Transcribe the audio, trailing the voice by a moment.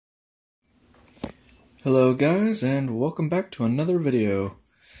Hello guys, and welcome back to another video.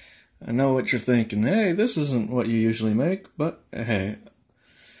 I know what you're thinking, hey, this isn't what you usually make, but hey,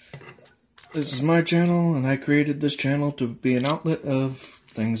 this is my channel, and I created this channel to be an outlet of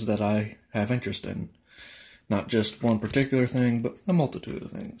things that I have interest in. Not just one particular thing, but a multitude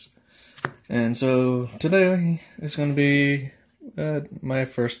of things. And so, today is going to be my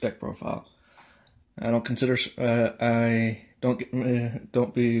first deck profile. I don't consider,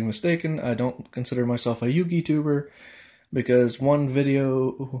 don't be mistaken, I don't consider myself a Yu-Gi tuber, because one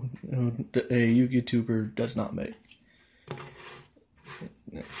video a Yu-Gi tuber does not make.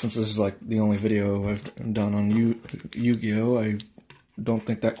 Since this is like the only video I've done on Yu-Gi-Oh, I don't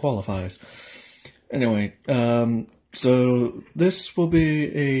think that qualifies. Anyway, so this will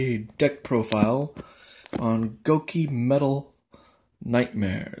be a deck profile on Gouki Metal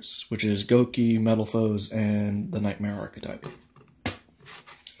Nightmares, which is Gouki, Metalfoes, and the Knightmare archetype.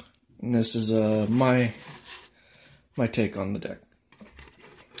 And this is my take on the deck.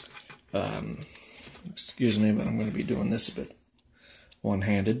 Excuse me, but I'm going to be doing this a bit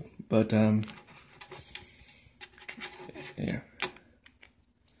one-handed. But yeah.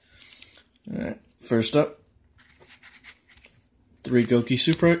 All right. First up, 3 Gouki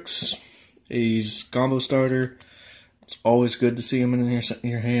Suprex. He's combo starter. It's always good to see him in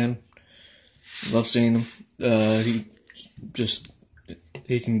your hand. Love seeing him.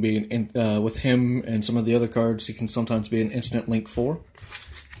 He can be with him and some of the other cards. He can sometimes be an instant link 4,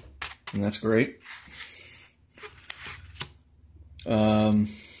 and that's great.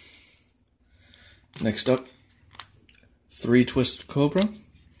 Next up, 3 Twistcobra.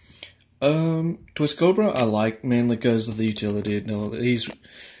 Twistcobra I like mainly because of the utility. He's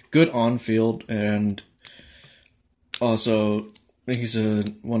good on field, and also he's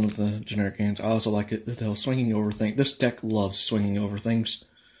one of the generic games. I also like it. The swinging over thing. This deck loves swinging over things.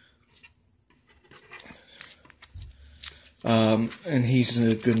 And he's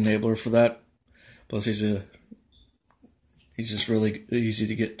a good enabler for that. Plus, he's just really easy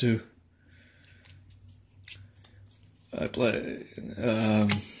to get to. I play.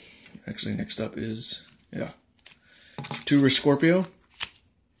 Actually, next up is 2 Riscorpio.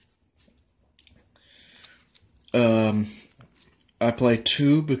 I play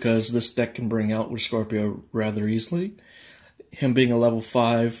 2 because this deck can bring out Riscorpio rather easily. Him being a level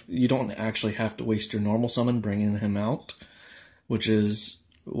 5, you don't actually have to waste your normal summon bringing him out, which is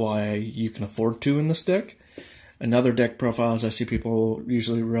why you can afford 2 in this deck. Another deck profiles I see people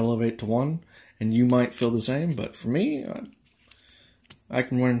usually relevate to 1, and you might feel the same, but for me, I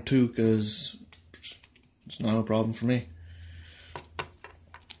can run 2 because it's not a problem for me.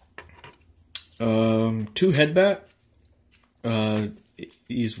 2 Headbatt.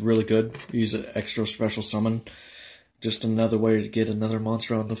 He's really good. He's an extra special summon. Just another way to get another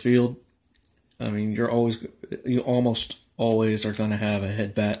monster on the field. I mean, you almost always are going to have a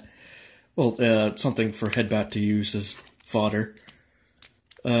Headbatt. Well, something for Headbatt to use as fodder.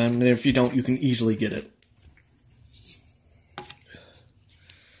 And if you don't, you can easily get it.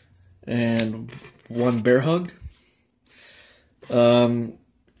 And 1 Bearhug.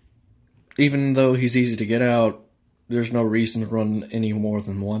 Even though he's easy to get out, there's no reason to run any more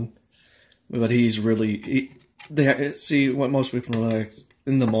than 1. But he's really... see, what most people are like,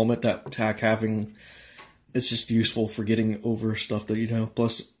 in the moment, that attack having... It's just useful for getting over stuff that you know.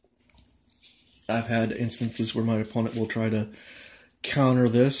 Plus, I've had instances where my opponent will try to counter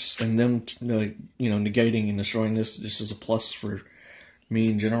this, and them, negating and destroying this just as a plus for me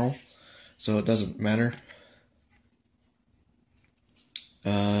in general. So it doesn't matter.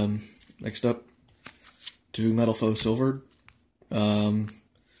 Next up, 2 Metalfoes Silvers.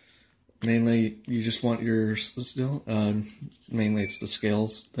 Mainly, you just want your mainly it's the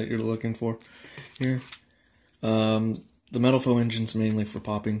scales that you're looking for here. The Metalfoes engine's mainly for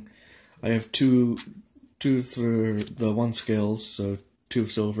popping. I have two for the 1 scales, so 2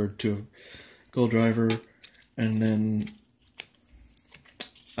 silver, 2 Goldriver, and then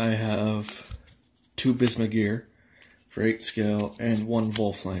I have 2 Bismugear for 8 scale and 1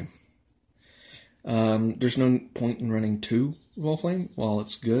 Volflame. There's no point in running 2 Volflame while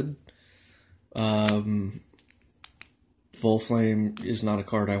it's good. Volflame is not a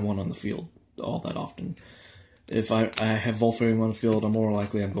card I want on the field all that often. If I have Volflame on the field, I'm more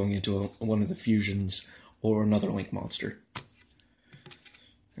likely I'm going into one of the fusions or another link monster.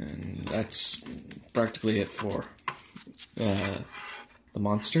 And that's practically it for the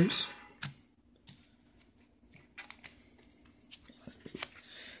monsters.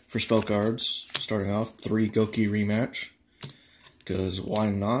 For spell cards, starting off, 3 Gouki Re-Match, because why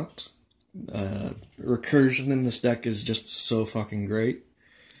not? Recursion in this deck is just so fucking great.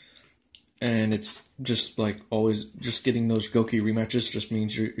 and it's just like always, just getting those Gouki rematches just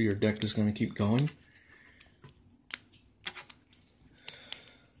means your deck is going to keep going.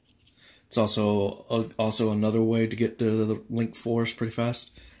 It's also another way to get to the Link Forest pretty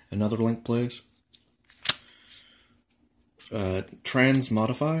fast. Another Link plays.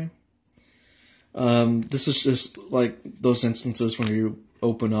 Transmodify. This is just like those instances when you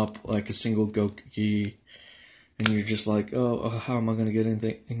open up like a single Gouki and you're just like, oh, how am I going to get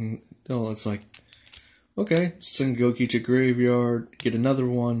anything? No, it's like, okay, send Gouki to graveyard, get another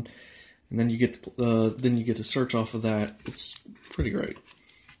one, and then you get to search off of that. It's pretty great.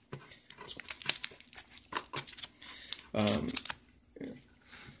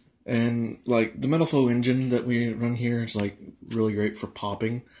 And like the Metalfoes engine that we run here is like really great for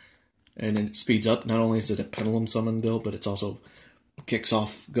popping, and it speeds up. Not only is it a pendulum summon build, but it's also kicks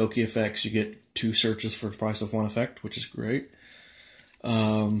off Gouki effects. You get 2 searches for the price of 1 effect, which is great.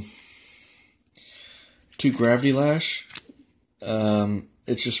 2 Gravity Lash.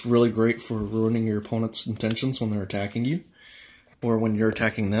 It's just really great for ruining your opponent's intentions when they're attacking you, or when you're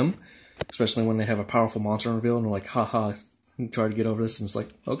attacking them, especially when they have a powerful monster reveal and they're like, haha, try to get over this, and it's like,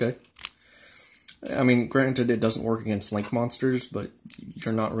 okay. I mean, granted, it doesn't work against Link monsters, but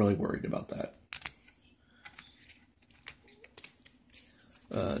you're not really worried about that.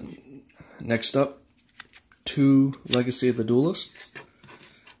 Next up, 2 Legacy of the Duelist.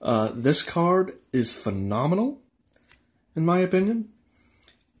 This card is phenomenal, in my opinion.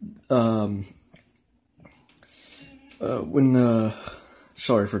 Sorry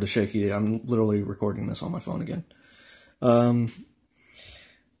for the shaky, I'm literally recording this on my phone again.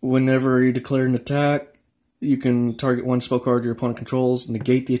 Whenever you declare an attack, you can target 1 spell card your opponent controls,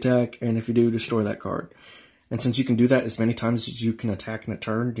 negate the attack, and if you do, destroy that card. And since you can do that as many times as you can attack in a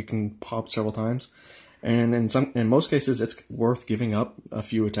turn, you can pop several times. And in most cases, it's worth giving up a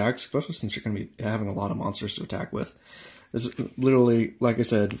few attacks, especially since you're going to be having a lot of monsters to attack with. This is literally, like I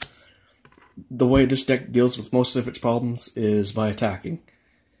said, the way this deck deals with most of its problems is by attacking.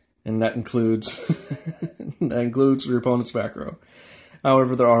 And that includes your opponent's back row.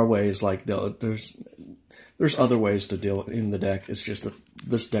 However, there are ways, like there's other ways to deal in the deck. It's just that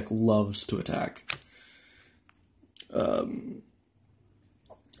this deck loves to attack. The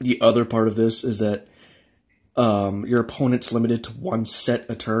other part of this is that your opponent's limited to 1 set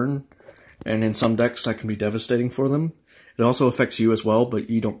a turn, and in some decks that can be devastating for them. It also affects you as well, but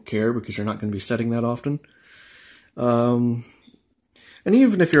you don't care because you're not going to be setting that often. And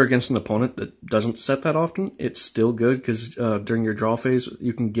even if you're against an opponent that doesn't set that often, it's still good because during your draw phase,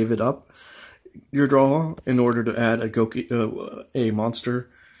 you can give it up, your draw, in order to add a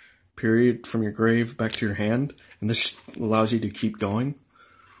monster period from your grave back to your hand. And this allows you to keep going.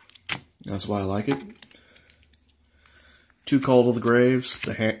 That's why I like it. 2 Call to the Graves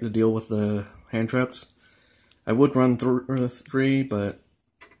to deal with the hand traps. I would run 3, but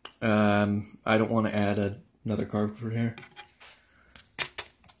I don't want to add another card for here.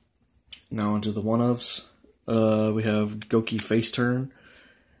 Now onto the one-ofs. We have Gouki Face Turn,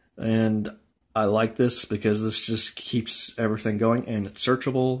 and I like this because this just keeps everything going, and it's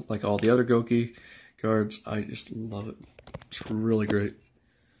searchable like all the other Gouki cards. I just love it. It's really great.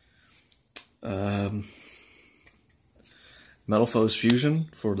 Metalfoes Fusion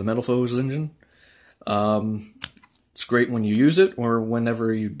for the Metalfoes engine. It's great when you use it, or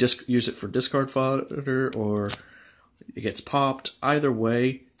whenever you use it for discard fodder, or it gets popped. Either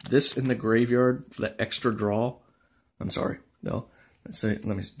way, this in the graveyard, for the extra draw. I'm sorry, no. Let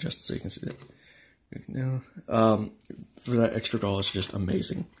me just so you can see that. No, for that extra draw, it's just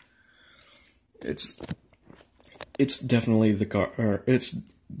amazing. It's definitely the card.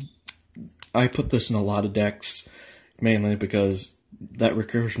 I put this in a lot of decks, mainly because that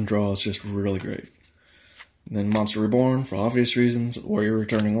recursion draw is just really great. And then Monster Reborn, for obvious reasons. Warrior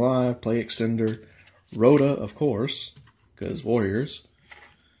Returning Live, Play Extender. Rota, of course, because Warriors.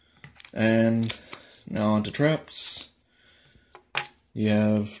 And now onto traps. You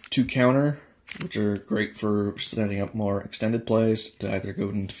have 2 Counter, which are great for setting up more extended plays to either go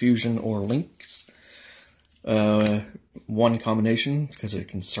into Fusion or Links. 1 Combination, because it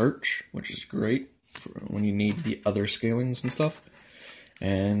can search, which is great for when you need the other scalings and stuff.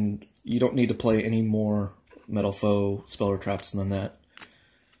 And you don't need to play any more Metalfoes Speller traps than that.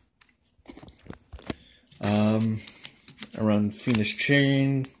 I run Fiendish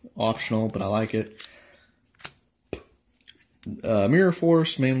Chain, optional, but I like it. Mirror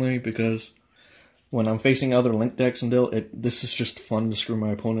Force, mainly because when I'm facing other Link decks and this is just fun to screw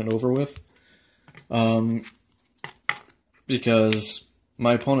my opponent over with. Because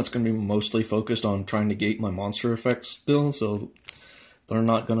my opponent's going to be mostly focused on trying to gate my monster effects still, so they're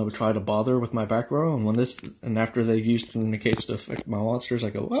not going to try to bother with my back row. And after they've used negates to affect my monsters, I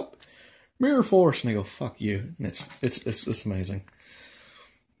go, well, Mirror Force, and they go, fuck you. And it's amazing.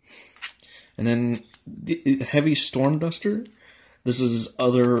 And then the Heavy Storm Duster. This is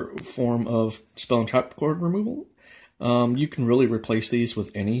other form of spell and trap card removal. You can really replace these with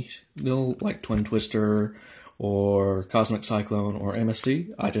any, like Twin Twister or Cosmic Cyclone or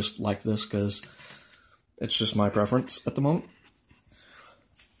MST. I just like this because it's just my preference at the moment.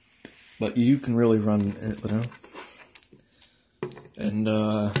 But you can really run it, And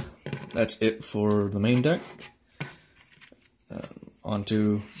that's it for the main deck.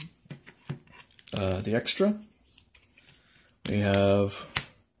 Onto the extra. We have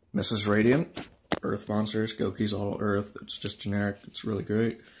Mrs. Radiant, Earth Monsters, Gouki's All Earth. It's just generic. It's really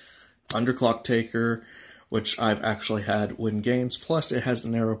great. Underclock Taker, which I've actually had win games. Plus, it has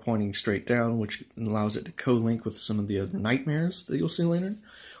an arrow pointing straight down, which allows it to co-link with some of the other nightmares that you'll see later,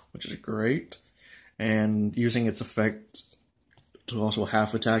 which is great. And using its effect to also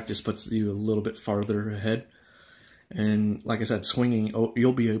half attack just puts you a little bit farther ahead. And like I said, swinging,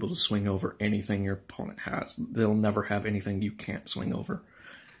 you'll be able to swing over anything your opponent has. They'll never have anything you can't swing over.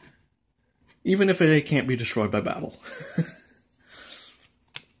 Even if it can't be destroyed by battle.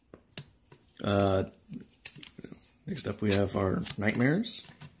 Next up we have our Nightmares.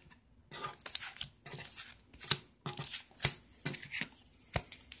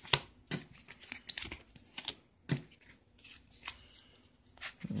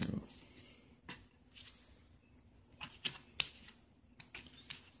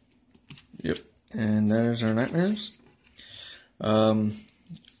 Yep, and there's our Nightmares. 2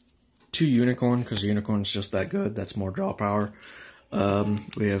 Unicorn, because Unicorn's just that good. That's more draw power.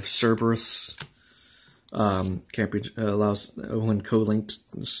 We have Cerberus. Can't be allows when co-linked.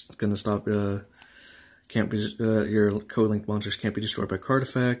 It's gonna stop. Can't be your co-linked monsters can't be destroyed by card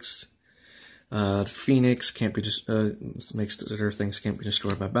effects. Phoenix can't be just makes their things can't be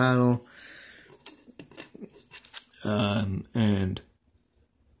destroyed by battle. And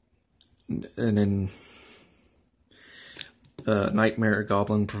then Knightmare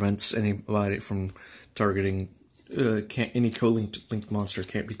Goblin prevents anybody from targeting. Any co-linked monster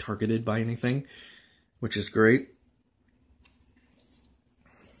can't be targeted by anything, which is great.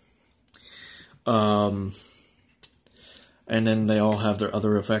 And then they all have their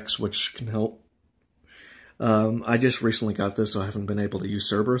other effects, which can help. I just recently got this, so I haven't been able to use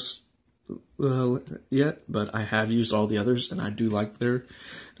Cerberus yet, but I have used all the others, and I do like their,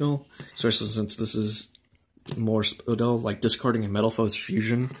 especially since this is more like discarding a Metalfoes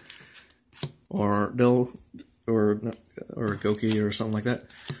Fusion or Gouki or something like that.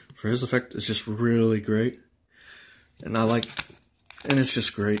 For his effect, it's just really great, and it's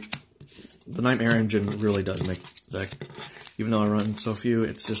just great. The Knightmare engine really does make the deck. Even though I run so few,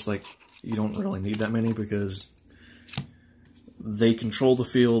 it's just like you don't really need that many because they control the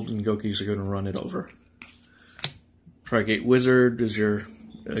field and Goukis are going to run it over. Trigate Wizard is your,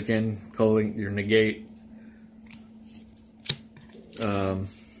 again, calling your negate. I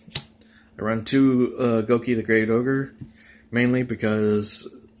run 2 Gouki the Great Ogre, mainly because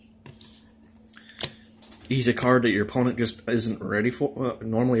he's a card that your opponent just isn't ready for,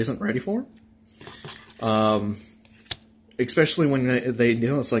 normally isn't ready for. Especially when they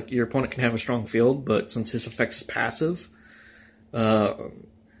it's like your opponent can have a strong field, but since his effect is passive, them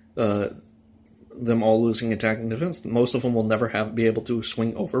all losing attack and defense, most of them will never be able to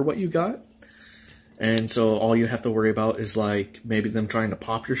swing over what you got. And so all you have to worry about is like maybe them trying to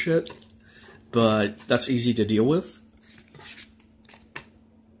pop your shit, but that's easy to deal with.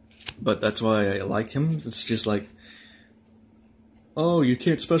 But that's why I like him. It's just like, oh, you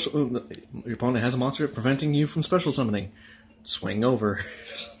can't special. Your opponent has a monster preventing you from special summoning. Swing over.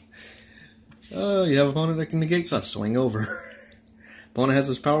 Oh, you have an opponent that can negate stuff. Swing over. Opponent has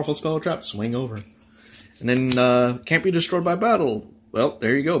this powerful spell trap. Swing over. And then can't be destroyed by battle. Well,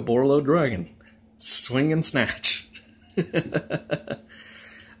 there you go. Borreload Dragon. Swing and snatch. You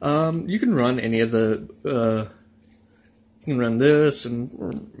can run any of the. You can run this,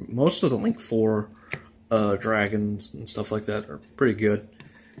 and most of the Link 4 dragons and stuff like that are pretty good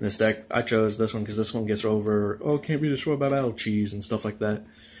in this deck. I chose this one because this one gets over, can't be destroyed by battle cheese and stuff like that.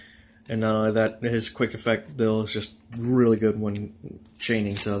 And not only that, his quick effect bill is just really good when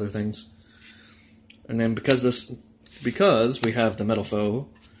chaining to other things. And then because we have the Metalfoes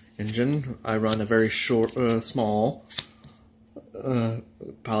engine, I run a very small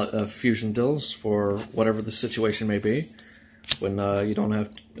palette of fusion dills for whatever the situation may be. When you don't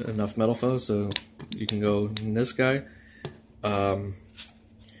have enough Metalfoes, so you can go in this guy.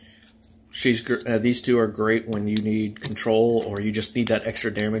 these two are great when you need control or you just need that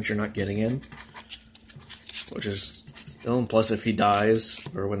extra damage you're not getting in. Which is, and plus if he dies,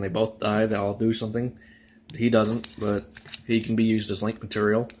 or when they both die, they'll do something. He doesn't, but he can be used as link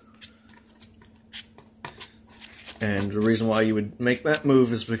material. And the reason why you would make that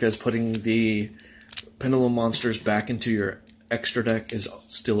move is because putting the Pendulum monsters back into your extra deck is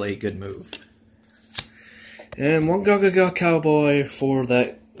still a good move. And one Gagaga Cowboy for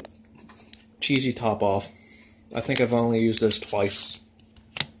that cheesy top off. I think I've only used this twice.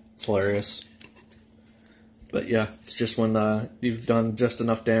 It's hilarious. But yeah, it's just when you've done just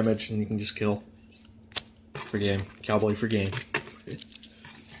enough damage and you can just kill. For game. Cowboy for game.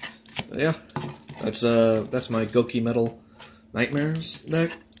 But yeah. That's my Gouki Metal Nightmares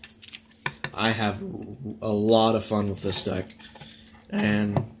deck. I have a lot of fun with this deck.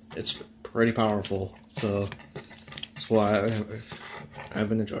 And it's pretty powerful. So that's why I've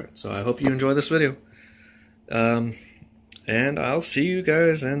been enjoying it. So I hope you enjoy this video. And I'll see you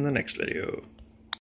guys in the next video.